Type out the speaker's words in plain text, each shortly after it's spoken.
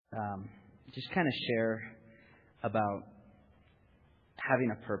just kind of share about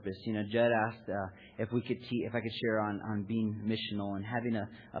having a purpose. Judd asked if I could share on being missional and having a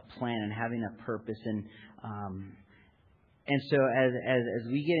plan and having a purpose. And so as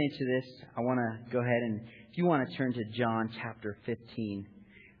we get into this, I want to go ahead and if you want to turn to John chapter 15,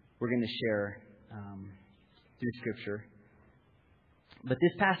 we're going to share through Scripture. But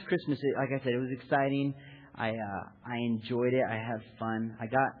this past Christmas, like I said, it was exciting. I enjoyed it. I had fun. I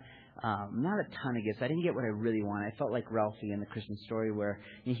got not a ton of gifts. I didn't get what I really wanted. I felt like Ralphie in the Christmas Story where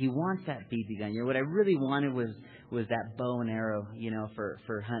he wants that BB gun. What I really wanted was that bow and arrow,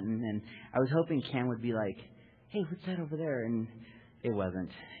 for hunting. And I was hoping Cam would be like, "Hey, what's that over there?" And it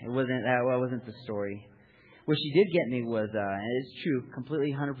wasn't. It wasn't the story. What she did get me was, and it's true,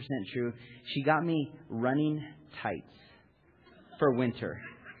 completely 100% true. She got me running tights for winter.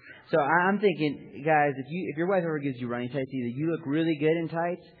 So I'm thinking, guys, if your wife ever gives you running tights, either you look really good in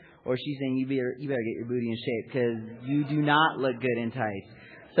tights, or she's saying you better get your booty in shape because you do not look good in tights.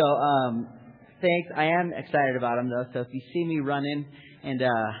 So thanks. I am excited about them though. So if you see me running and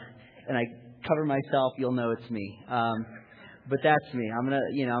I cover myself, you'll know it's me. But that's me. I'm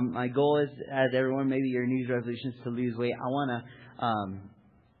gonna, my goal is, as everyone, maybe your New Year's resolution is to lose weight. I want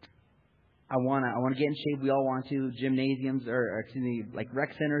to get in shape. We all want to. Gymnasiums or like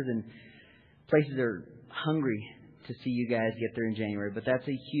rec centers and places are hungry to see you guys get there in January. But that's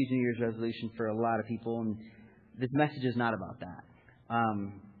a huge New Year's resolution for a lot of people, and this message is not about that.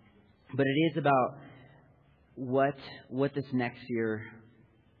 But it is about what this next year,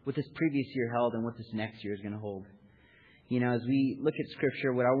 what this previous year held, and what this next year is going to hold. As we look at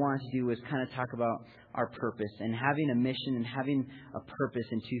Scripture, what I wanted to do was kind of talk about our purpose and having a mission and having a purpose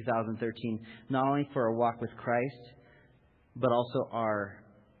in 2013, not only for our walk with Christ, but also our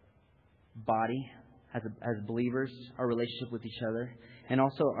body as believers, our relationship with each other, and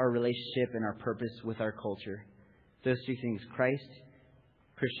also our relationship and our purpose with our culture. Those three things: Christ,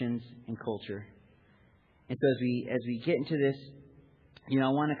 Christians, and culture. And so as we get into this, I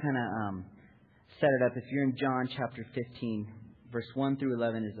want to kind of set it up. If you're in John chapter 15, verse 1 through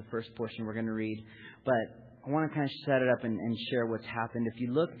 11 is the first portion we're going to read. But I want to kind of set it up and share what's happened. If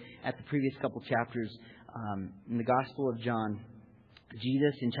you look at the previous couple chapters in the Gospel of John,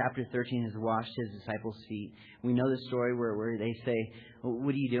 Jesus in chapter 13 has washed his disciples' feet. We know the story where they say,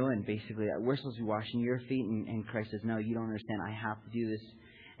 "What are you doing?" Basically, we're supposed to be washing your feet. And Christ says, "No, you don't understand. I have to do this."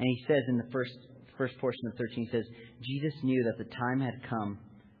 And he says in the first portion of 13, he says, Jesus knew that the time had come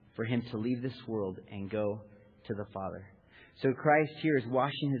for him to leave this world and go to the Father. So Christ here is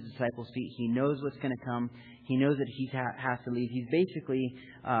washing his disciples' feet. He knows what's going to come. He knows that he has to leave. He's basically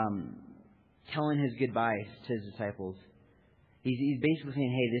telling his goodbyes to his disciples. He's basically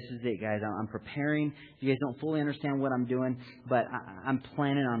saying, "Hey, this is it, guys. I'm preparing. You guys don't fully understand what I'm doing, but I'm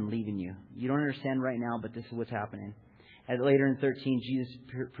planning on leaving you. You don't understand right now, but this is what's happening." And later in 13, Jesus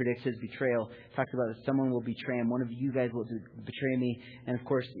predicts his betrayal. Talks about that someone will betray him. One of you guys will betray me. And of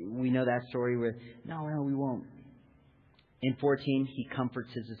course, we know that story where, no, we won't. In 14, he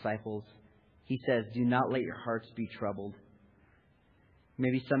comforts his disciples. He says, "Do not let your hearts be troubled."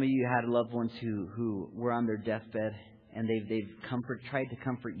 Maybe some of you had loved ones who were on their deathbed, and they've tried to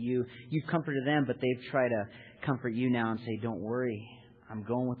comfort you. You've comforted them, but they've tried to comfort you now and say, "Don't worry. I'm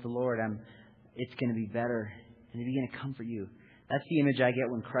going with the Lord. It's going to be better." And they begin to comfort you. That's the image I get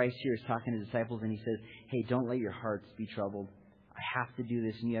when Christ here is talking to disciples and he says, "Hey, don't let your hearts be troubled. I have to do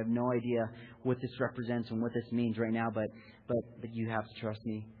this, and you have no idea what this represents and what this means right now, but you have to trust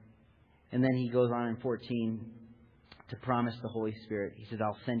me." And then he goes on in 14 to promise the Holy Spirit. He says,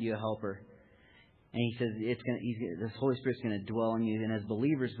 "I'll send you a helper." And he says this Holy Spirit's going to dwell on you. And as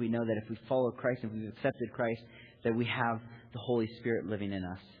believers, we know that if we follow Christ, if we've accepted Christ, that we have the Holy Spirit living in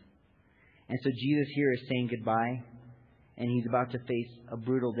us. And so Jesus here is saying goodbye, and he's about to face a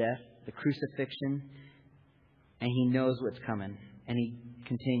brutal death, the crucifixion, and he knows what's coming. And he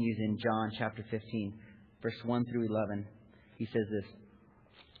continues in John chapter 15, verse 1 through 11. He says this: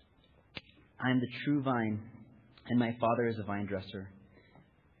 "I am the true vine, and my Father is a vine dresser.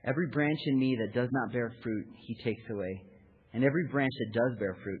 Every branch in me that does not bear fruit, he takes away. And every branch that does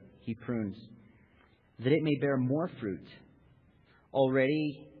bear fruit, he prunes, that it may bear more fruit.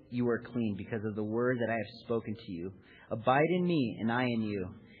 Already you are clean because of the word that I have spoken to you. Abide in me, and I in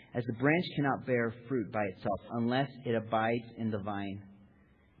you. As the branch cannot bear fruit by itself unless it abides in the vine,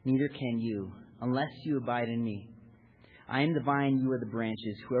 neither can you unless you abide in me. I am the vine, you are the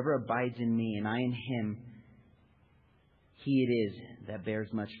branches. Whoever abides in me, and I in him, he it is that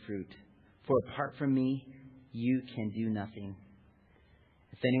bears much fruit. For apart from me, you can do nothing.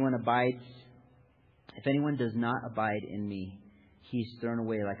 If anyone does not abide in me, he is thrown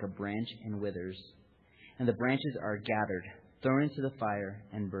away like a branch and withers. And the branches are gathered, thrown into the fire,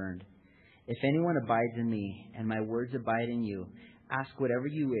 and burned. If anyone abides in me, and my words abide in you, ask whatever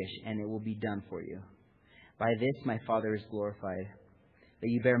you wish, and it will be done for you. By this my Father is glorified, that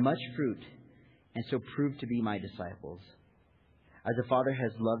you bear much fruit, and so prove to be my disciples. As the Father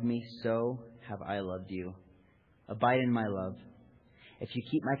has loved me, so have I loved you. Abide in my love. If you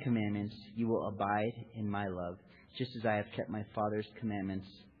keep my commandments, you will abide in my love, just as I have kept my Father's commandments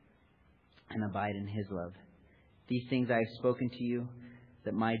and abide in his love. These things I have spoken to you,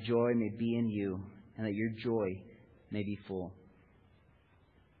 that my joy may be in you, and that your joy may be full.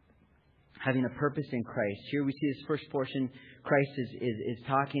 Having a purpose in Christ. Here we see this first portion. Christ is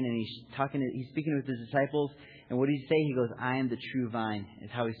talking, and he's speaking with his disciples. And what does he say? He goes, I am the true vine, is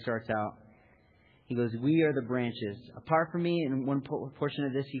how he starts out. He goes, we are the branches. Apart from me, in one portion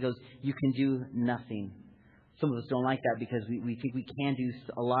of this, he goes, you can do nothing. Some of us don't like that because we think we can do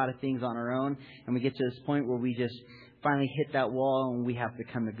a lot of things on our own. And we get to this point where we just finally hit that wall and we have to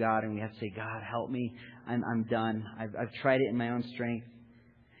come to God and we have to say, God, help me. I'm done. I've tried it in my own strength.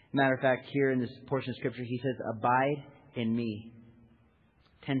 Matter of fact, here in this portion of Scripture, he says, abide in me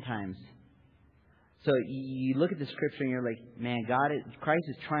 10 times. So you look at the Scripture and you're like, man, Christ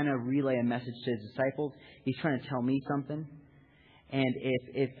is trying to relay a message to his disciples. He's trying to tell me something. And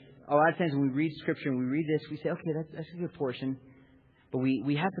if a lot of times when we read Scripture and we read this, we say, okay, that's a good portion. But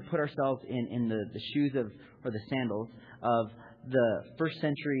we have to put ourselves in the shoes of, or the sandals of the first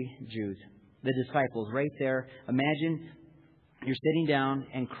century Jews, the disciples right there. Imagine you're sitting down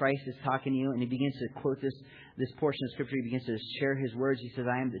and Christ is talking to you and he begins to quote this portion of Scripture. He begins to share his words. He says,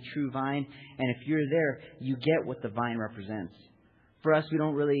 I am the true vine. And if you're there, you get what the vine represents. For us, we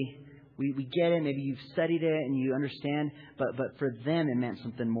don't really, we get it. Maybe you've studied it and you understand. But for them, it meant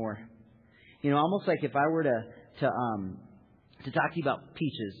something more. You know, almost like if I were to talk to you about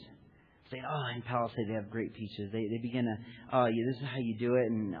peaches. Say, oh, in Palisade they have great peaches. They begin to, oh, yeah, this is how you do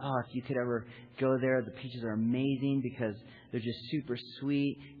it. And, oh, if you could ever go there, the peaches are amazing because they're just super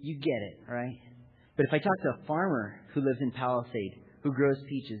sweet. You get it, right? But if I talk to a farmer who lives in Palisade, who grows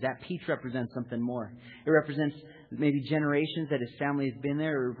peaches, that peach represents something more. It represents maybe generations that his family has been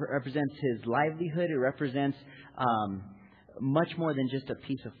there. It represents his livelihood. It represents much more than just a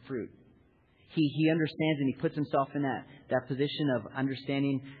piece of fruit. He understands and he puts himself in that position of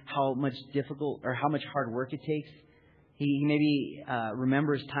understanding how much difficult or how much hard work it takes. He maybe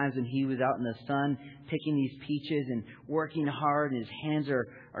remembers times when he was out in the sun picking these peaches and working hard, and his hands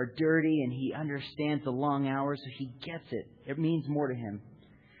are dirty, and he understands the long hours, so he gets it. It means more to him.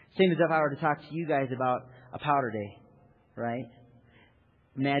 Same as if I were to talk to you guys about a powder day, right?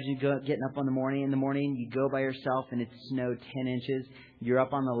 Imagine getting up in the morning, you go by yourself and it's snowed 10 inches. You're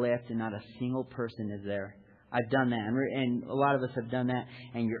up on the lift and not a single person is there. I've done that, and a lot of us have done that.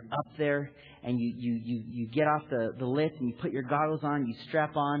 And you're up there, and you get off the lift, and you put your goggles on, you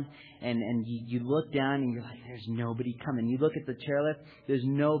strap on, and you look down, and you're like, there's nobody coming. You look at the chairlift, there's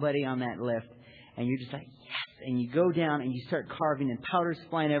nobody on that lift, and you're just like, yes. And you go down, and you start carving, and powder's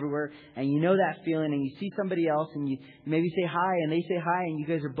flying everywhere, and you know that feeling, and you see somebody else, and you maybe say hi, and they say hi, and you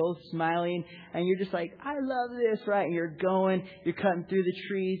guys are both smiling, and you're just like, I love this, right? And you're going, you're cutting through the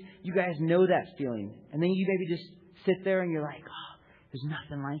trees. You guys know that feeling. And then you maybe just sit there, and you're like, oh, there's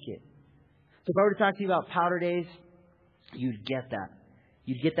nothing like it. So if I were to talk to you about powder days, you'd get that.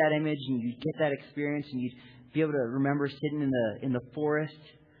 You'd get that image, and you'd get that experience, and you'd be able to remember sitting in the forest.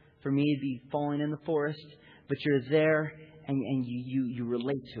 For me, it'd be falling in the forest. But you're there, and you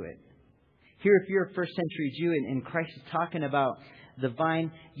relate to it. Here, if you're a first century Jew and Christ is talking about the vine,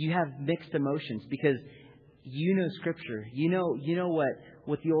 you have mixed emotions because you know Scripture. You know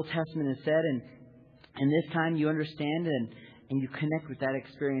what the Old Testament has said, and this time you understand and you connect with that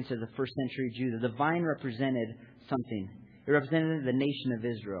experience as a first century Jew. The vine represented something. It represented the nation of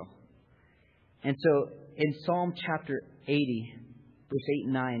Israel. And so in Psalm chapter 80, verse 8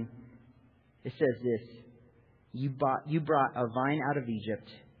 and 9, it says this. You brought a vine out of Egypt.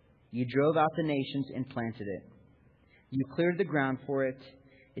 You drove out the nations and planted it. You cleared the ground for it.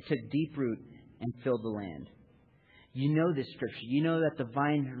 It took deep root and filled the land. You know this Scripture. You know that the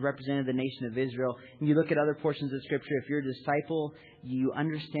vine represented the nation of Israel. And you look at other portions of Scripture. If you're a disciple, you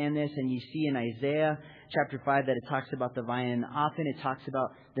understand this. And you see in Isaiah chapter 5 that it talks about the vine. And often it talks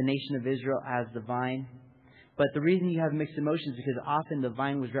about the nation of Israel as the vine. But the reason you have mixed emotions is because often the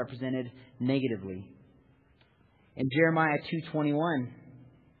vine was represented negatively. In Jeremiah 2:21,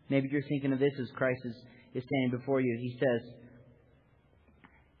 maybe you're thinking of this as Christ is standing before you. He says,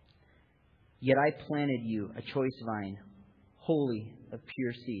 Yet I planted you a choice vine, holy of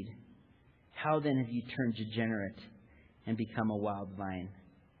pure seed. How then have you turned degenerate and become a wild vine.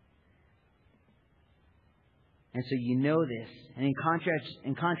 And so you know this. And in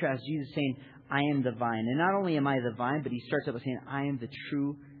contrast, Jesus is saying, I am the vine. And not only am I the vine, but he starts up by saying, I am the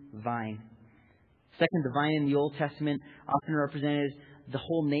true vine. Second, the vine in the Old Testament often represented the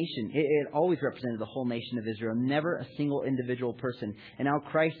whole nation. It always represented the whole nation of Israel, never a single individual person. And now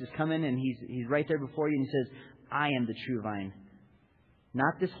Christ is coming and he's right there before you and he says, I am the true vine.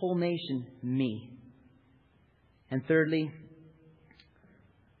 Not this whole nation, me. And thirdly,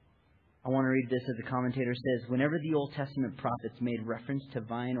 I want to read this as the commentator says, whenever the Old Testament prophets made reference to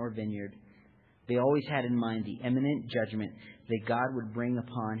vine or vineyard, they always had in mind the imminent judgment that God would bring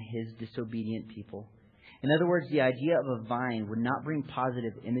upon His disobedient people. In other words, the idea of a vine would not bring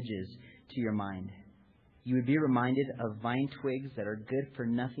positive images to your mind. You would be reminded of vine twigs that are good for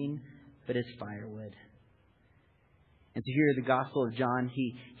nothing but as firewood. And so here in the Gospel of John,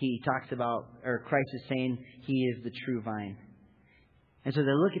 he talks about, or Christ is saying, He is the true vine. And so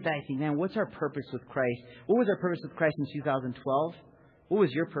they look at that and think, man, what's our purpose with Christ? What was our purpose with Christ in 2012? What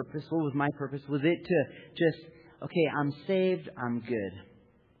was your purpose? What was my purpose? Was it to just, okay, I'm saved, I'm good?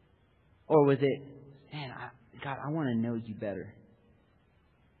 Or was it, man, God, I want to know you better.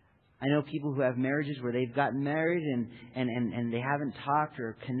 I know people who have marriages where they've gotten married and they haven't talked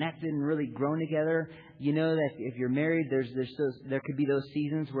or connected and really grown together. You know that if you're married, there could be those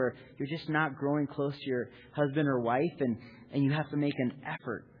seasons where you're just not growing close to your husband or wife and you have to make an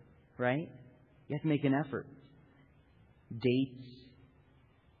effort, right? You have to make an effort. Dates,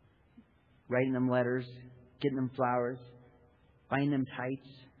 writing them letters, getting them flowers, buying them tights,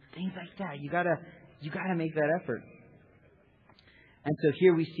 things like that. You gotta make that effort. And so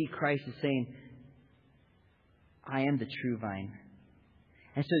here we see Christ is saying, I am the true vine.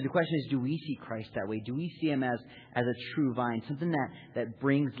 And so the question is, do we see Christ that way? Do we see Him as a true vine? Something that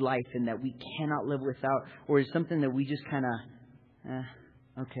brings life and that we cannot live without? Or is something that we just kind of,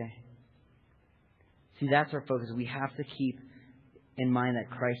 okay. See, that's our focus. We have to keep in mind that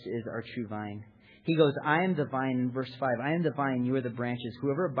Christ is our true vine. He goes, I am the vine in verse 5. I am the vine, you are the branches.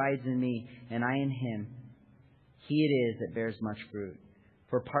 Whoever abides in me and I in him, he it is that bears much fruit.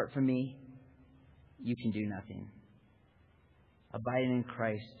 For apart from me, you can do nothing. Abiding in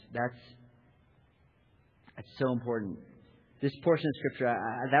Christ, that's so important. This portion of Scripture,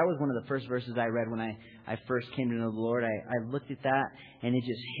 that was one of the first verses I read when I first came to know the Lord. I looked at that and it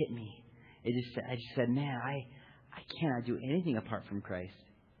just hit me. I just said, man, I cannot do anything apart from Christ.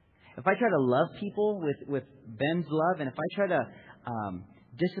 If I try to love people with Ben's love, and if I try to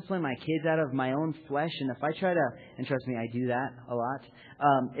discipline my kids out of my own flesh, and if I try to, and trust me, I do that a lot.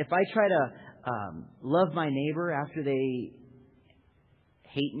 If I try to love my neighbor after they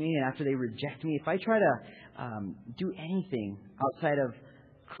hate me and after they reject me, if I try to do anything outside of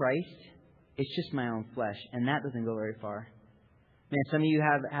Christ, it's just my own flesh, and that doesn't go very far. Man, some of you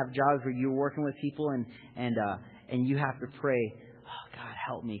have jobs where you're working with people and you have to pray, oh, God,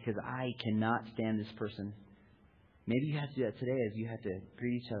 help me because I cannot stand this person. Maybe you have to do that today as you have to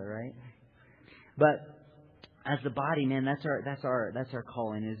greet each other, right? But as the body, man, that's our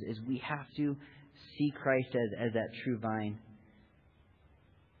calling is we have to see Christ as that true vine.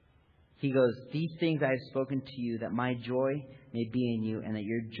 He goes, these things I have spoken to you, that my joy may be in you and that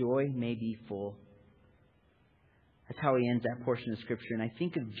your joy may be full. That's how he ends that portion of Scripture. And I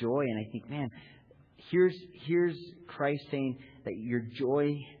think of joy and I think, man, here's Christ saying that your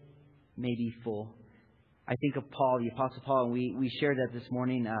joy may be full. I think of Paul, the Apostle Paul, and we shared that this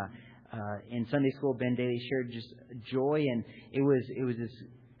morning in Sunday school. Ben Daly shared just joy, and it was this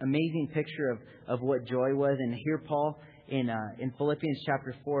amazing picture of what joy was. And here Paul in Philippians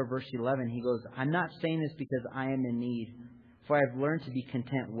chapter 4, verse 11, he goes, I'm not saying this because I am in need, for I have learned to be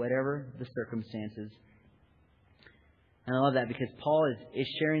content whatever the circumstances. And I love that because Paul is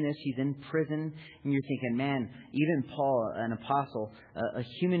sharing this. He's in prison. And you're thinking, man, even Paul, an apostle, a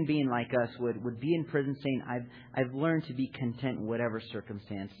human being like us would be in prison saying, I've learned to be content in whatever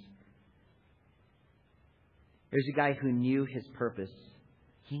circumstance. There's a guy who knew his purpose.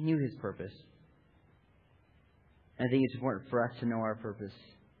 He knew his purpose. And I think it's important for us to know our purpose.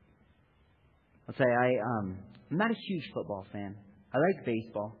 I'll say I'm not a huge football fan. I like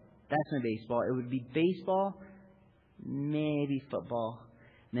baseball. That's my baseball. It would be baseball, maybe football,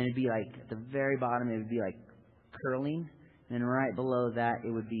 and then it'd be like at the very bottom it would be like curling, and then right below that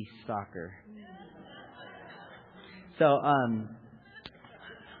it would be soccer. So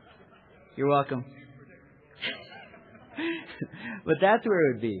you're welcome. But that's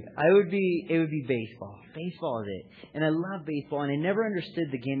where it would be. It would be baseball. Baseball is it. And I love baseball, and I never understood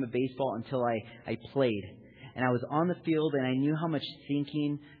the game of baseball until I played. And I was on the field and I knew how much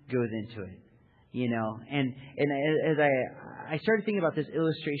thinking goes into it. And as I started thinking about this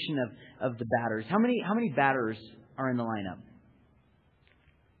illustration of the batters, how many batters are in the lineup?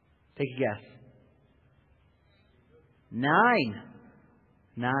 Take a guess. 9.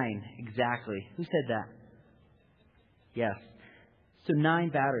 9, exactly. Who said that? Yes. So 9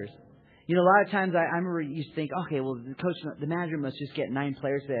 batters. A lot of times I remember you used to think, okay, well, the manager must just get 9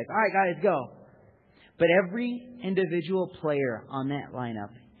 players to be like, all right, guys, go. But every individual player on that lineup,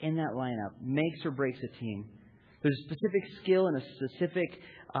 in that lineup, makes or breaks a team. There's a specific skill and a specific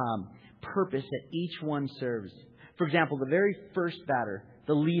purpose that each one serves. For example, the very first batter,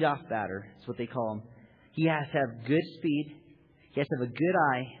 the leadoff batter, is what they call him. He has to have good speed, he has to have a good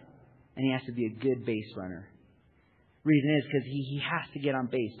eye, and he has to be a good base runner. Reason is because he has to get on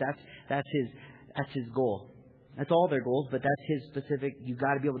base. That's his goal. That's all their goals, but that's his specific. You've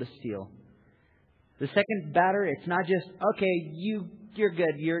got to be able to steal. The second batter, it's not just okay. You're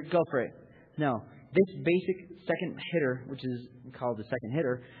good. Go for it. No, this basic second hitter, which is called the second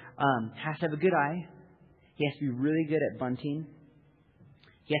hitter, has to have a good eye. He has to be really good at bunting.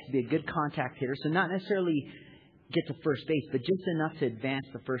 He has to be a good contact hitter. So not necessarily get to first base, but just enough to advance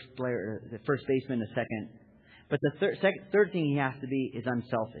the first baseman to second. But the third thing he has to be is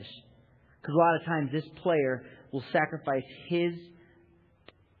unselfish. Because a lot of times this player will sacrifice his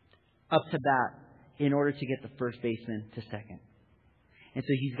up to bat in order to get the first baseman to second. And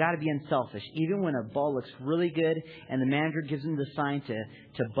so he's got to be unselfish. Even when a ball looks really good and the manager gives him the sign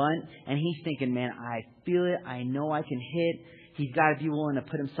to bunt, and he's thinking, man, I feel it. I know I can hit. He's got to be willing to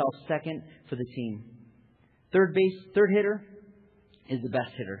put himself second for the team. Third hitter is the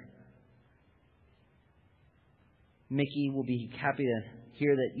best hitter. Mickey will be happy to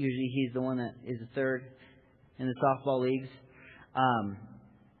hear that usually he's the one that is the third in the softball leagues.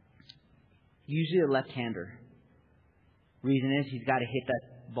 Usually a left-hander. Reason is he's got to hit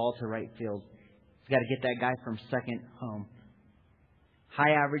that ball to right field. He's got to get that guy from second home.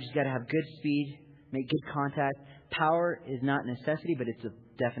 High average, he's got to have good speed, make good contact. Power is not a necessity, but it's a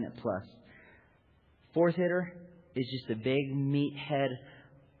definite plus. Fourth hitter is just a big meathead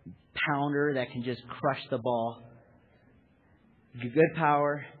pounder that can just crush the ball. Good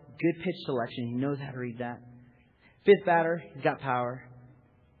power, good pitch selection. He knows how to read that. Fifth batter, he's got power.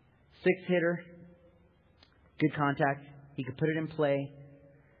 Sixth hitter, good contact. He could put it in play.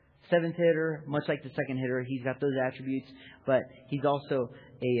 Seventh hitter, much like the second hitter, he's got those attributes, but he's also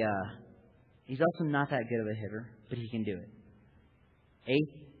not that good of a hitter, but he can do it.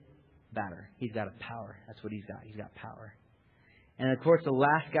 Eighth batter, he's got a power. That's what he's got. He's got power. And of course, the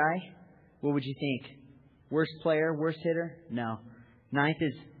last guy, what would you think? Worst player, worst hitter? No. Ninth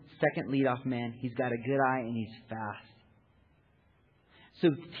is second leadoff man. He's got a good eye and he's fast. So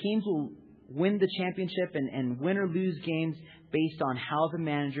teams will win the championship and win or lose games based on how the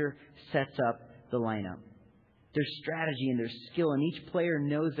manager sets up the lineup. Their strategy and their skill, and each player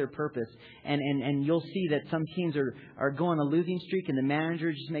knows their purpose. And you'll see that some teams are going a losing streak, and the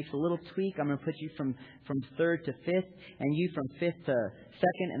manager just makes a little tweak. I'm going to put you from third to fifth, and you from fifth to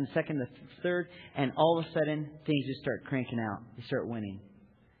second, and second to third, and all of a sudden things just start cranking out. They start winning.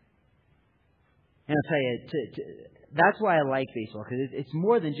 And I'll tell you, that's why I like baseball, because it's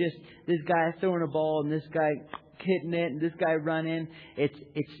more than just this guy throwing a ball and this guy hitting it and this guy running. It's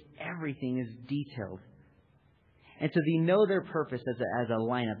everything is detailed. And so they know their purpose as a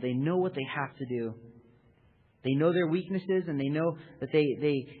lineup. They know what they have to do. They know their weaknesses, and they know that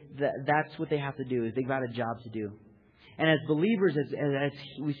that's what they have to do. Is they've got a job to do. And as believers, as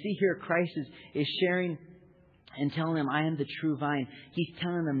we see here, Christ is sharing and telling them, "I am the true vine." He's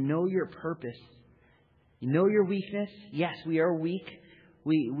telling them, know your purpose. You know your weakness. Yes, we are weak.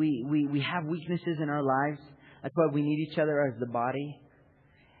 We have weaknesses in our lives. That's why we need each other as the body.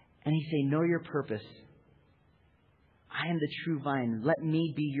 And He's saying, know your purpose. I am the true vine. Let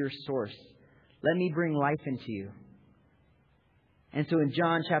me be your source. Let me bring life into you. And so in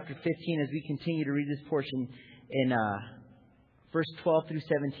John chapter 15, as we continue to read this portion in verse 12 through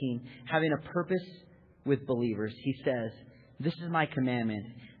 17, having a purpose with believers, He says, "This is my commandment,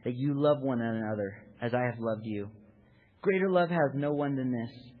 that you love one another as I have loved you. Greater love has no one than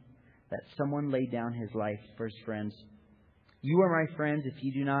this, that someone laid down his life for his friends. You are my friends if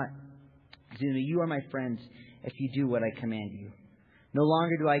you do not. You are my friends if you do what I command you. No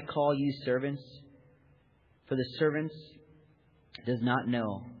longer do I call you servants, for the servant does not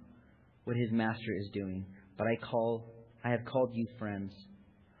know what his master is doing, but I have called you friends.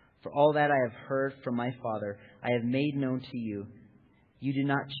 For all that I have heard from my Father, I have made known to you. You did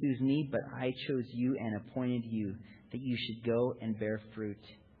not choose me, but I chose you and appointed you, that you should go and bear fruit,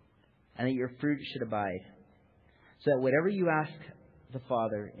 and that your fruit should abide, so that whatever you ask the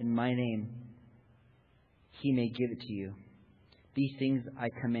Father in my name, He may give it to you. These things I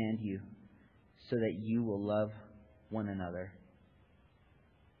command you, so that you will love one another.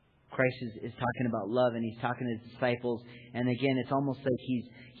 Christ is talking about love, and He's talking to His disciples. And again, it's almost like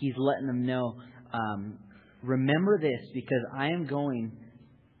He's letting them know, remember this, because I am going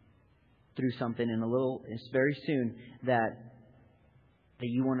through something it's very soon that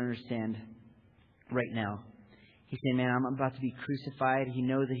you won't understand right now. He's saying, man, I'm about to be crucified. He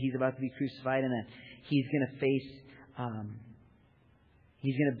knows that He's about to be crucified, and that He's going to face,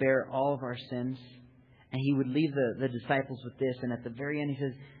 He's going to bear all of our sins. And He would leave the disciples with this. And at the very end, He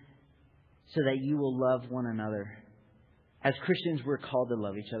says, so that you will love one another. As Christians, we're called to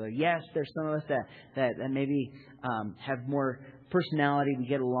love each other. Yes, there's some of us that maybe have more personality. We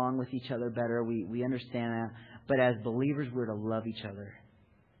get along with each other better. We understand that. But as believers, we're to love each other.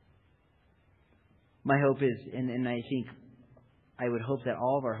 My hope is, and I think I would hope that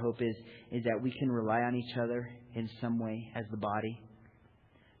all of our hope is that we can rely on each other in some way as the body.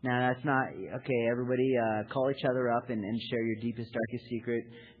 Now, that's not, okay, everybody call each other up and share your deepest, darkest secret,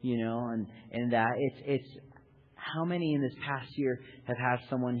 and that. It's how many in this past year have had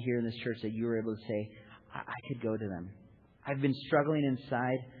someone here in this church that you were able to say, I could go to them. I've been struggling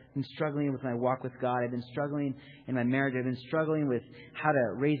inside. I've been struggling with my walk with God. I've been struggling in my marriage. I've been struggling with how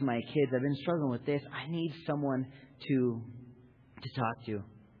to raise my kids. I've been struggling with this. I need someone to talk to.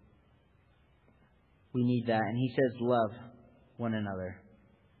 We need that. And He says, love one another.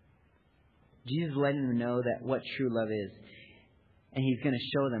 Jesus is letting them know that what true love is. And He's going to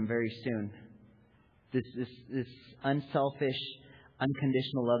show them very soon. This unselfish,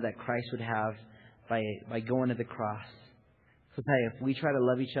 unconditional love that Christ would have by going to the cross. So tell you, if we try to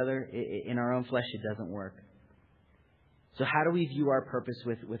love each other in our own flesh, it doesn't work. So how do we view our purpose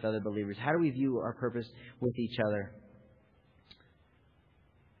with other believers? How do we view our purpose with each other?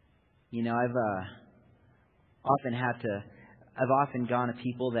 I've often gone to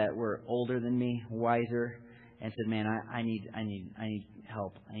people that were older than me, wiser, and said, man, I need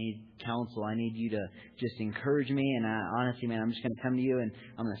help. I need counsel. I need you to just encourage me. And honestly, man, I'm just going to come to you and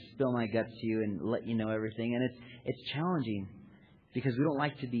I'm going to spill my guts to you and let you know everything. And it's challenging because we don't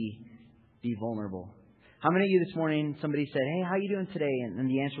like to be vulnerable. How many of you this morning, somebody said, hey, how you doing today? And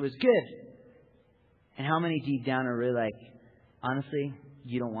the answer was good. And how many deep down are really like, honestly,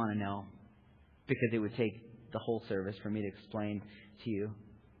 you don't want to know, because it would take the whole service for me to explain to you.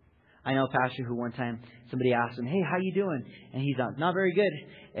 I know a pastor who one time somebody asked him, hey, how you doing? And he's not very good.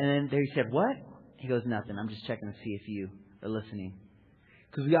 And then he said, what? He goes, nothing. I'm just checking to see if you are listening.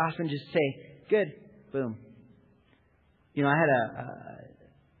 Because we often just say, good, boom. I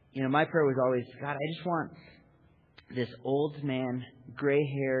had my prayer was always, God, I just want this old man,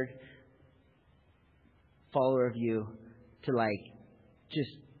 gray-haired follower of you to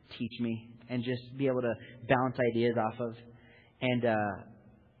just teach me and just be able to bounce ideas off of. And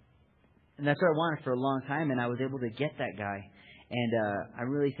that's what I wanted for a long time, and I was able to get that guy. And I'm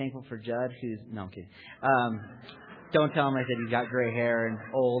really thankful for Judd, who's... No, I'm kidding. Don't tell him I said he's got gray hair and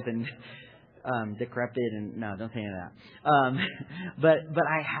old and decrepit, and no, don't say any of that. But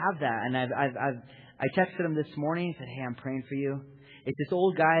I have that, and I texted him this morning and said, hey, I'm praying for you. It's this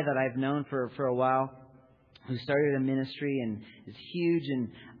old guy that I've known for a while, who started a ministry, and it's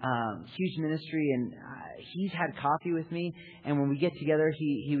huge ministry, and he's had coffee with me, and when we get together,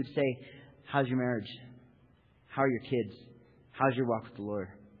 he would say, how's your marriage? How are your kids? How's your walk with the Lord?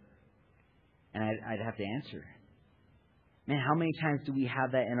 And I'd have to answer. Man, how many times do we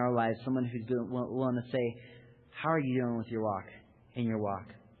have that in our lives? Someone who's willing to say, how are you doing with your walk, in your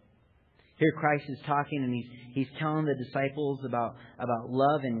walk? Here Christ is talking, and he's telling the disciples about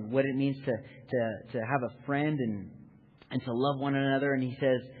love and what it means to have a friend and to love one another. And he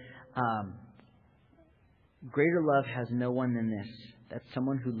says, greater love has no one than this, that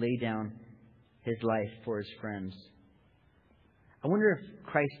someone who laid down his life for his friends. I wonder if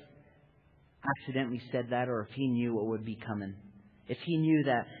Christ accidentally said that, or if he knew what would be coming. If he knew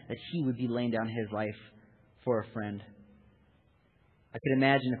that he would be laying down his life for a friend. I could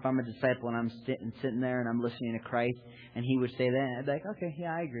imagine if I'm a disciple and I'm sitting there and I'm listening to Christ and he would say that, I'd be like, okay,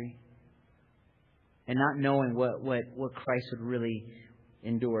 yeah, I agree. And not knowing what Christ would really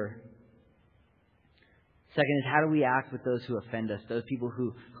endure. Second is, how do we act with those who offend us, those people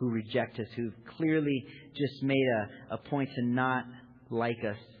who reject us, who clearly just made a point to not like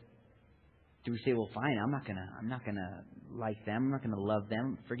us? Do we say, well, fine, I'm not gonna like them, I'm not gonna love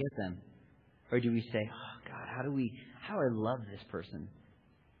them, forget them? Or do we say, oh God, how do I love this person?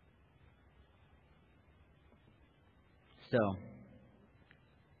 So,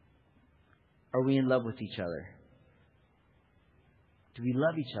 are we in love with each other? Do we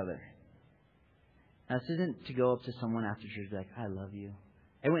love each other? Now, this isn't to go up to someone after church and be like, I love you.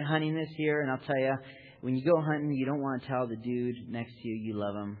 I went hunting this year, and I'll tell you, when you go hunting, you don't want to tell the dude next to you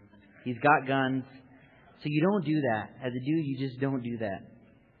love him. He's got guns. So you don't do that. As a dude, you just don't do that.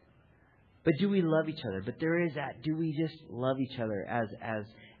 But do we love each other? But there is that. Do we just love each other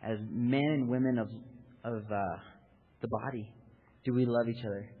as men and women of the body? Do we love each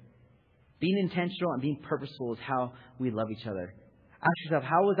other? Being intentional and being purposeful is how we love each other. Ask yourself,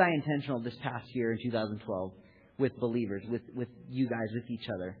 how was I intentional this past year in 2012 with believers, with you guys, with each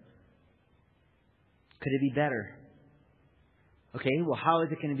other? Could it be better? Okay, well, how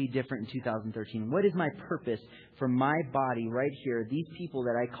is it going to be different in 2013? What is my purpose for my body right here? These people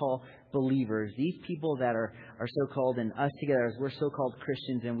that I call believers, these people that are so-called, and us together as we're so-called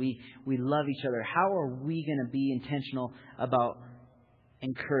Christians and we love each other. How are we going to be intentional about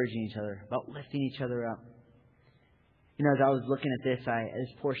encouraging each other, about lifting each other up? You know, as I was looking at this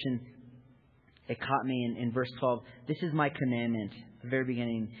portion, it caught me in verse 12. This is my commandment, at the very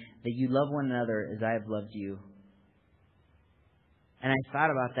beginning, that you love one another as I have loved you. And I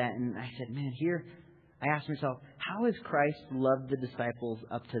thought about that, and I said, man, here, I asked myself, how has Christ loved the disciples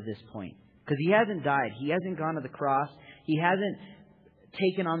up to this point? Because He hasn't died. He hasn't gone to the cross. He hasn't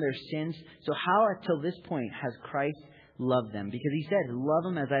taken on their sins. So how, until this point, has Christ loved them? Because He said, love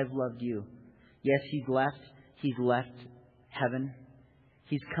them as I've loved you. Yes, He's left heaven.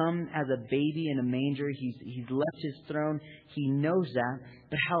 He's come as a baby in a manger. He's left His throne. He knows that.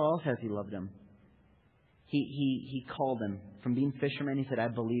 But how else has He loved them? He called them from being fishermen. He said, I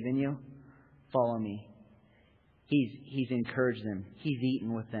believe in you. Follow me. He's encouraged them. He's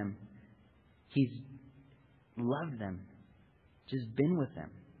eaten with them. He's loved them. Just been with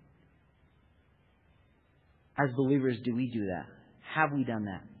them. As believers, do we do that? Have we done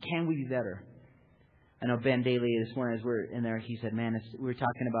that? Can we be better? I know Ben Daly this morning, as we're in there, he said, man, we were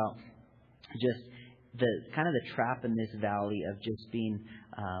talking about just the kind of the trap in this valley of just being,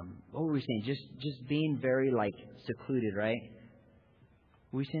 what were we saying? Just being very secluded, right?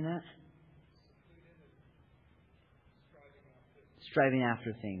 Were we saying that? Striving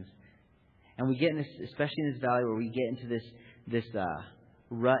after things. And we get in this, especially in this valley where we get into this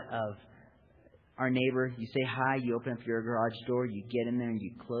rut of our neighbor. You say hi, you open up your garage door, you get in there and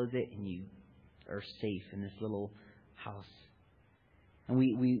you close it and you are safe in this little house. And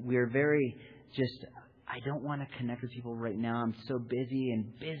we are very just, I don't want to connect with people right now. I'm so busy,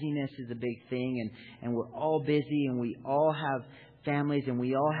 and busyness is a big thing, and we're all busy, and we all have families, and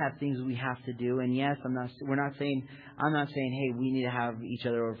we all have things we have to do. And yes, I'm not saying, hey, we need to have each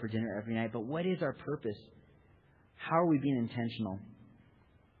other over for dinner every night. But what is our purpose? How are we being intentional?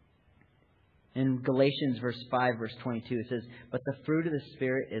 In Galatians verse 5, verse 22, it says, but the fruit of the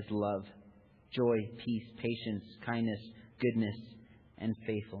Spirit is love, joy, peace, patience, kindness, goodness, and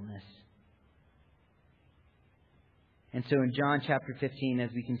faithfulness. And so in John chapter 15, as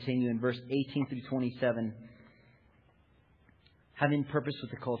we continue in verse 18 through 27, having purpose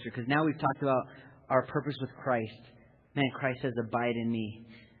with the culture, because now we've talked about our purpose with Christ. Man, Christ says, abide in me.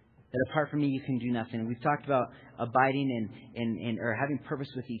 That apart from me, you can do nothing. We've talked about abiding in or having purpose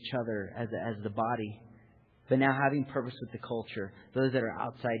with each other as the body. But now having purpose with the culture, those that are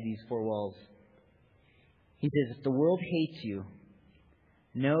outside these four walls. He says, if the world hates you,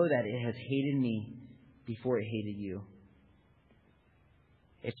 know that it has hated me before it hated you.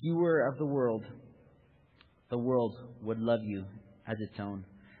 If you were of the world would love you as its own.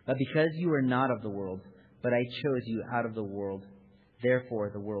 But because you are not of the world, but I chose you out of the world,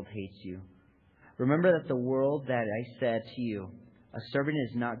 therefore the world hates you. Remember that the world that I said to you, a servant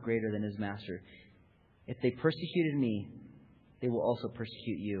is not greater than his master. If they persecuted me, they will also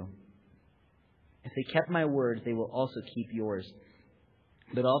persecute you. If they kept my words, they will also keep yours.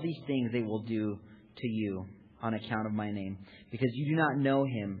 But all these things they will do to you on account of my name, because you do not know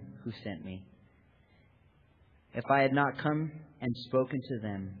him who sent me. If I had not come and spoken to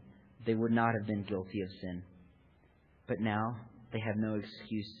them, they would not have been guilty of sin. But now they have no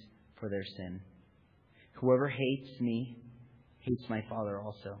excuse for their sin. Whoever hates me hates my Father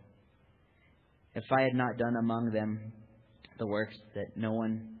also. If I had not done among them the works that no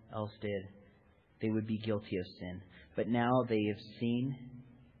one else did, they would be guilty of sin. But now they have seen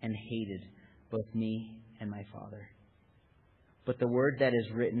and hated both me and my Father. But the word that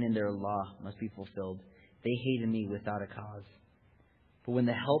is written in their law must be fulfilled. They hated me without a cause. But when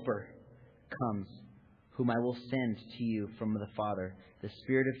the Helper comes, whom I will send to you from the Father, the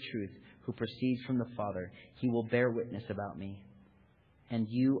Spirit of truth, who proceeds from the Father, he will bear witness about me. And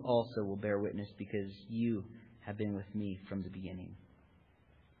you also will bear witness, because you have been with me from the beginning.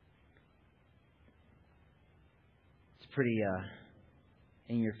 It's pretty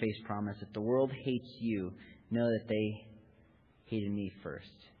in your face promise. If the world hates you, know that they hated me first.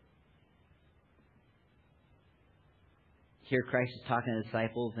 Here Christ is talking to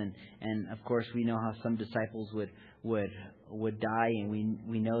disciples, and of course we know how some disciples would die, and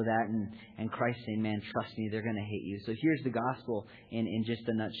we know that, and Christ saying, man, trust me, they're going to hate you. So here's the gospel in just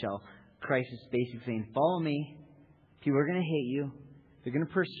a nutshell. Christ is basically saying, follow me. People are going to hate you. They're going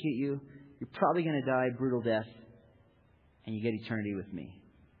to persecute you. You're probably going to die a brutal death, and you get eternity with me.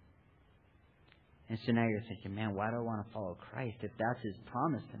 And so now you're thinking, man, why do I want to follow Christ if that's His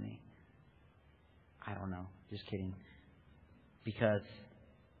promise to me? I don't know. Just kidding. Because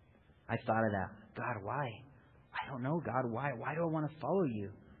I thought of that. God, why? I don't know, God. Why? Why do I want to follow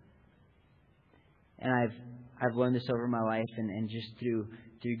you? And I've learned this over my life, and just through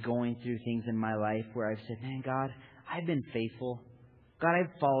going through things in my life where I've said, man, God, I've been faithful. God,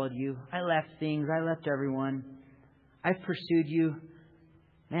 I've followed you. I left things. I left everyone. I've pursued you.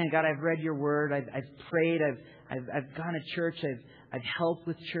 Man, God, I've read your word. I've prayed. I've gone to church. I've helped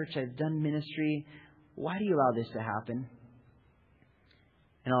with church. I've done ministry. Why do you allow this to happen?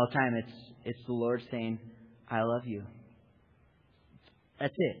 And all the time, it's the Lord saying, I love you.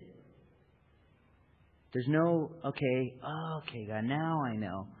 That's it. There's no, okay, God, now I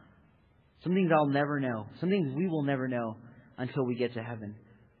know. Some things I'll never know. Some things we will never know until we get to heaven.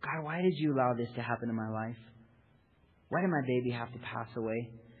 God, why did you allow this to happen in my life? Why did my baby have to pass away?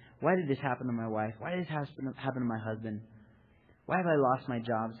 Why did this happen to my wife? Why did this happen to my husband? Why have I lost my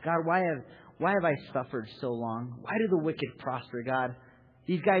jobs? God, why have I suffered so long? Why do the wicked prosper, God?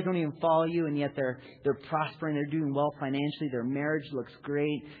 These guys don't even follow you, and yet they're prospering. They're doing well financially. Their marriage looks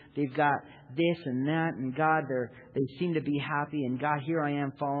great. They've got this and that, and God, they seem to be happy. And God, here I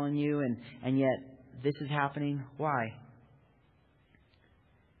am following you, and yet this is happening. Why?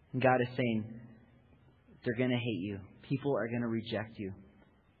 And God is saying, they're going to hate you. People are going to reject you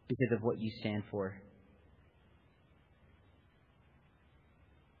because of what you stand for.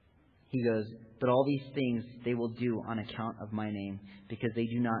 He goes, but all these things they will do on account of my name, because they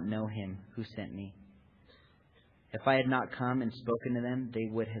do not know Him who sent me. If I had not come and spoken to them, they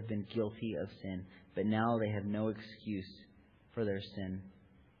would have been guilty of sin. But now they have no excuse for their sin.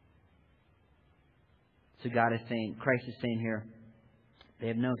 So God is saying, Christ is saying here, they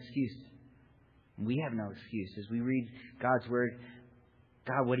have no excuse. We have no excuse. As we read God's Word,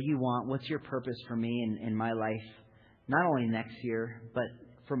 God, what do you want? What's your purpose for me in my life? Not only next year, but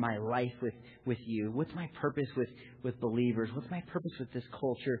for my life with you. What's my purpose with believers? What's my purpose with this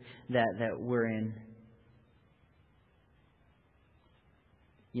culture that we're in?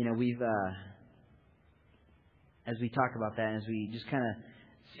 You know, we've as we talk about that, as we just kind of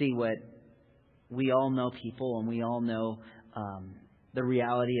see what we all know people, and we all know the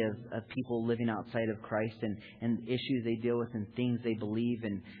reality of people living outside of Christ, and issues they deal with, and things they believe,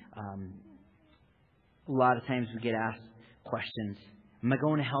 and a lot of times we get asked questions. Am I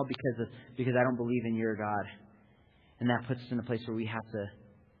going to hell because I don't believe in your God? And that puts us in a place where we have to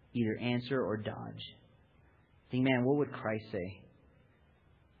either answer or dodge. Think, man, what would Christ say?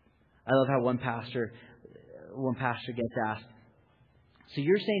 I love how one pastor gets asked, so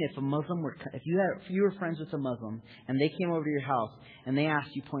you're saying if you were friends with a Muslim and they came over to your house and they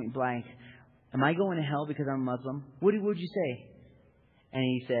asked you point blank, am I going to hell because I'm a Muslim? What would you say? And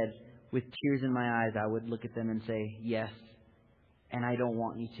he said, with tears in my eyes, I would look at them and say, yes. And I don't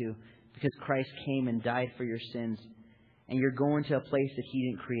want you to, because Christ came and died for your sins, and you're going to a place that He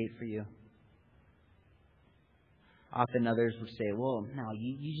didn't create for you. Often others would say, well, no,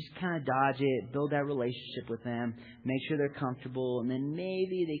 you just kind of dodge it, build that relationship with them, make sure they're comfortable, and then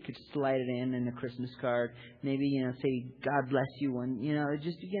maybe they could slide it in a Christmas card. Maybe, say, God bless you, and,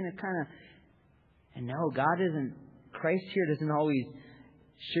 just begin to kind of... And no, Christ here doesn't always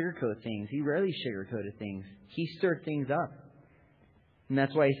sugarcoat things. He rarely sugarcoated things. He stirred things up. And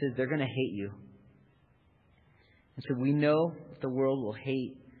that's why He says they're going to hate you. And so we know the world will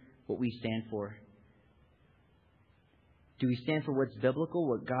hate what we stand for. Do we stand for what's biblical,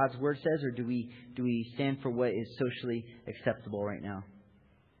 what God's Word says, or do we stand for what is socially acceptable right now?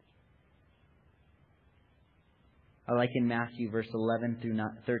 I like in Matthew verse 11 through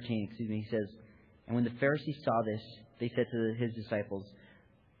 13, he says, and when the Pharisees saw this, they said to His disciples,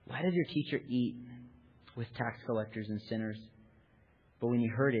 why does your teacher eat with tax collectors and sinners? But when He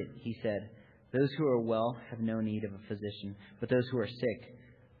heard it, He said, those who are well have no need of a physician, but those who are sick,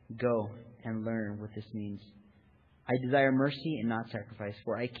 go and learn what this means. I desire mercy and not sacrifice,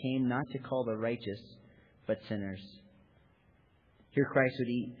 for I came not to call the righteous, but sinners. Here Christ would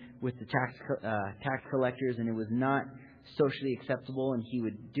eat with the tax collectors, and it was not socially acceptable, and He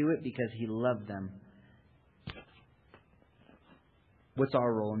would do it because He loved them. What's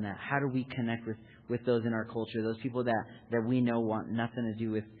our role in that? How do we connect with those in our culture, those people that we know want nothing to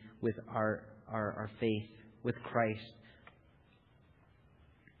do with our faith, with Christ?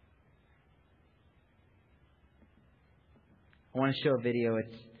 I want to show a video.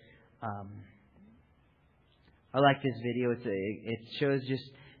 I like this video. It shows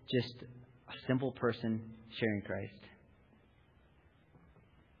just a simple person sharing Christ.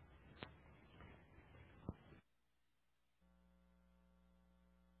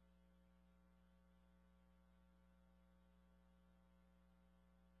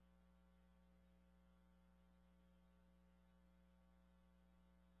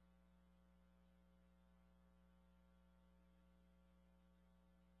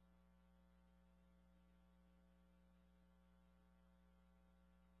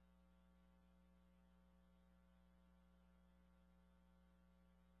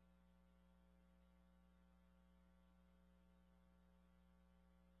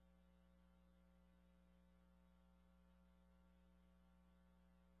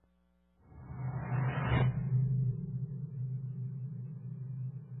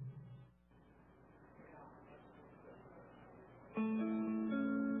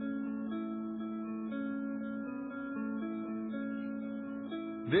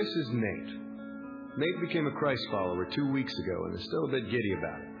 This is Nate. Nate became a Christ follower 2 weeks ago and is still a bit giddy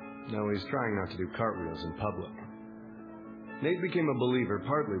about it. No, he's trying not to do cartwheels in public. Nate became a believer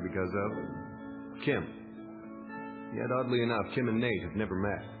partly because of Kim. Yet oddly enough, Kim and Nate have never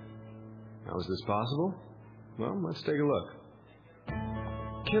met. How is this possible? Well, let's take a look.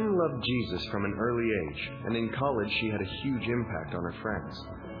 Kim loved Jesus from an early age, and in college she had a huge impact on her friends.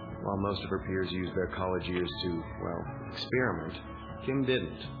 While most of her peers used their college years to, experiment, Kim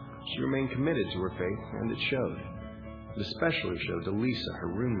didn't. She remained committed to her faith, and it showed. It especially showed to Lisa,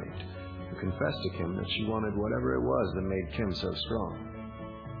 her roommate, who confessed to Kim that she wanted whatever it was that made Kim so strong.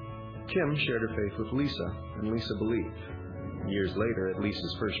 Kim shared her faith with Lisa, and Lisa believed. Years later, at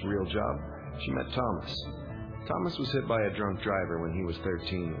Lisa's first real job, she met Thomas. Thomas was hit by a drunk driver when he was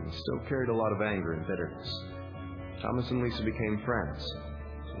 13 and still carried a lot of anger and bitterness. Thomas and Lisa became friends,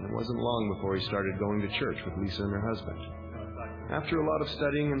 and it wasn't long before he started going to church with Lisa and her husband. After a lot of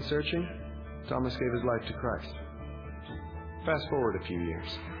studying and searching, Thomas gave his life to Christ. Fast forward a few years.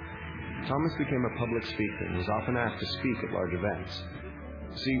 Thomas became a public speaker and was often asked to speak at large events.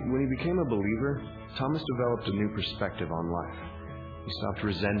 See, when he became a believer, Thomas developed a new perspective on life. He stopped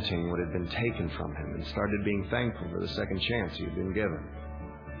resenting what had been taken from him and started being thankful for the second chance he had been given.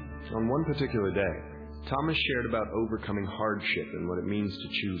 On one particular day, Thomas shared about overcoming hardship and what it means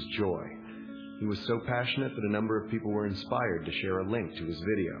to choose joy. He was so passionate that a number of people were inspired to share a link to his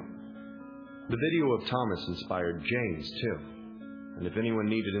video. The video of Thomas inspired James, too. And if anyone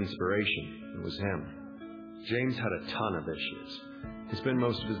needed inspiration, it was him. James had a ton of issues. He spent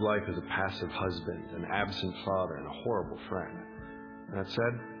most of his life as a passive husband, an absent father, and a horrible friend. That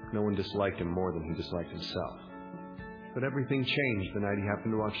said, no one disliked him more than he disliked himself. But everything changed the night he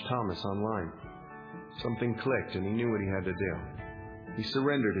happened to watch Thomas online. Something clicked and he knew what he had to do. He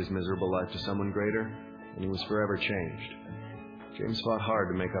surrendered his miserable life to someone greater, and he was forever changed. James fought hard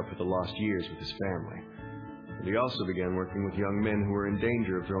to make up for the lost years with his family, and he also began working with young men who were in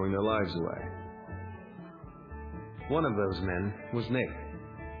danger of throwing their lives away. One of those men was Nate.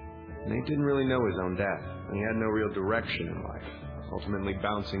 Nate didn't really know his own dad, and he had no real direction in life, ultimately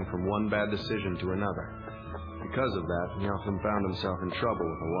bouncing from one bad decision to another. Because of that, he often found himself in trouble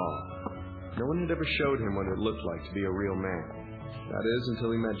with the law. No one had ever showed him what it looked like to be a real man. That is,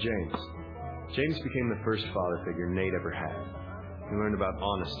 until he met James. James became the first father figure Nate ever had. He learned about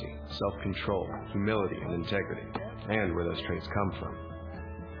honesty, self-control, humility, and integrity, and where those traits come from.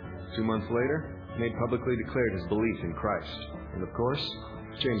 2 months later, Nate publicly declared his belief in Christ. And of course,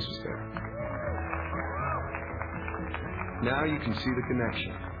 James was there. Now you can see the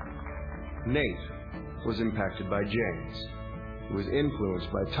connection. Nate was impacted by James, who was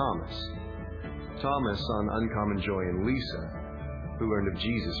influenced by Thomas. Thomas saw an uncommon joy in Lisa, who learned of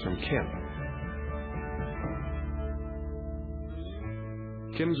Jesus from Kim.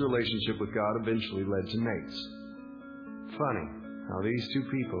 Kim's relationship with God eventually led to Nate's. Funny how these two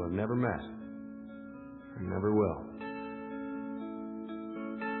people have never met and never will.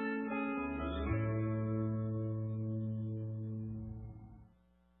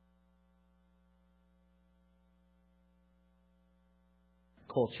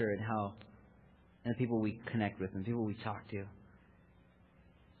 Culture and the people we connect with and people we talk to.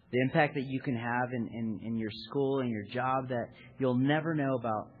 The impact that you can have in your school and your job that you'll never know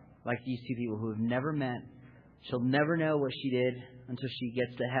about, like these two people who have never met. She'll never know what she did until she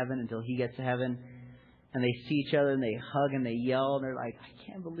gets to heaven, until he gets to heaven. and they see each other and they hug and they yell and they're like, I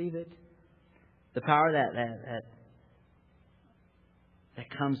can't believe it. The power that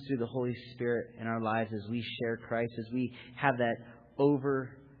comes through the Holy Spirit in our lives as we share Christ, as we have that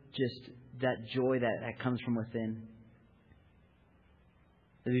that joy that comes from within.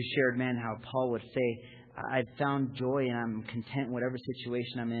 As we shared, man, how Paul would say, I've found joy and I'm content in whatever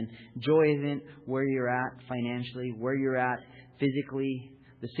situation I'm in. Joy isn't where you're at financially, where you're at physically,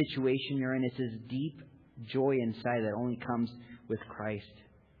 the situation you're in. It's this deep joy inside that only comes with Christ.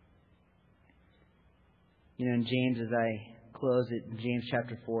 You know, in James, as I close it, in James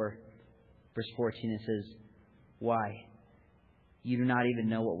chapter 4, verse 14, it says, why? You do not even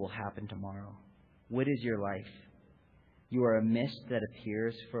know what will happen tomorrow. What is your life? You are a mist that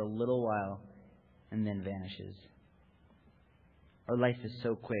appears for a little while and then vanishes. Our life is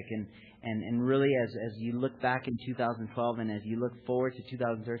so quick. And really, as you look back in 2012 and as you look forward to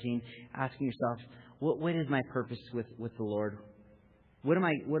 2013, asking yourself, what is my purpose with the Lord?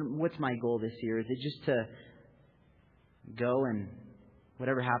 What's my goal this year? Is it just to go and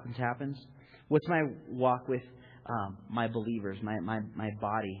whatever happens, happens? What's my walk with my believers, my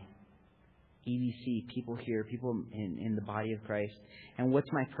body? EBC, people here, people in the body of Christ. And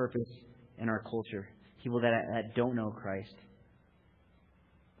what's my purpose in our culture? People that don't know Christ.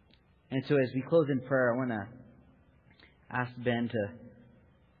 And so as we close in prayer, I want to ask Ben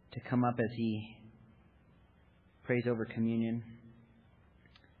to come up as he prays over communion.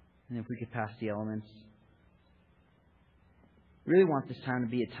 And if we could pass the elements. Really want this time to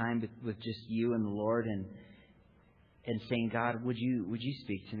be a time with just you and the Lord and saying, God, would you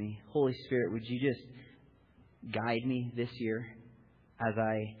speak to me? Holy Spirit, would you just guide me this year as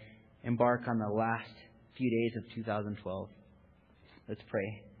I embark on the last few days of 2012? Let's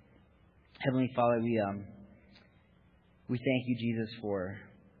pray. Heavenly Father, we thank you, Jesus, for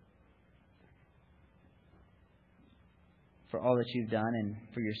all that you've done and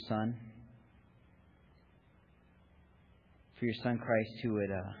for your Son. For your Son Christ, who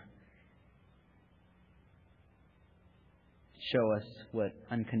would show us what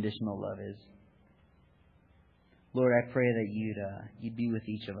unconditional love is. Lord, I pray that you'd be with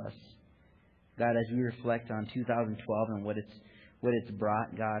each of us. God, as we reflect on 2012 and what it's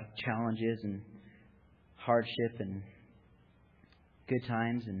brought, God, challenges and hardship and good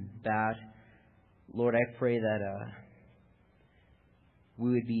times and bad. Lord, I pray that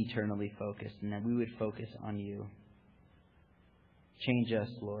we would be eternally focused and that we would focus on you. Change us,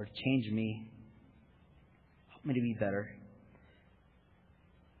 Lord. Change me. Help me to be better.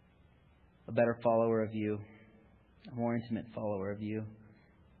 A better follower of you. A more intimate follower of you.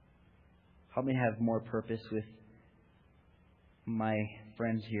 Help me have more purpose with my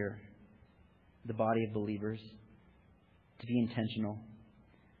friends here. The body of believers. To be intentional.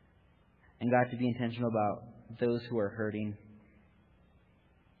 And God, to be intentional about those who are hurting.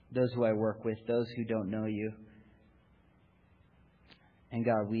 Those who I work with. Those who don't know you. And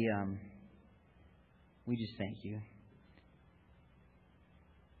God, we just thank you.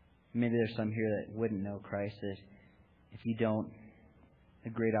 Maybe there's some here that wouldn't know Christ, that if you don't, a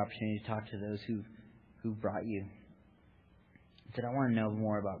great opportunity to talk to those who brought you. That I want to know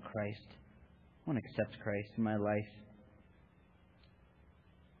more about Christ. I want to accept Christ in my life.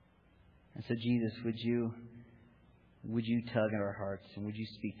 And so Jesus, would you tug at our hearts and would you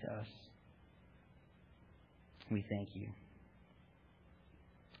speak to us? We thank you.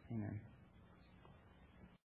 Amen.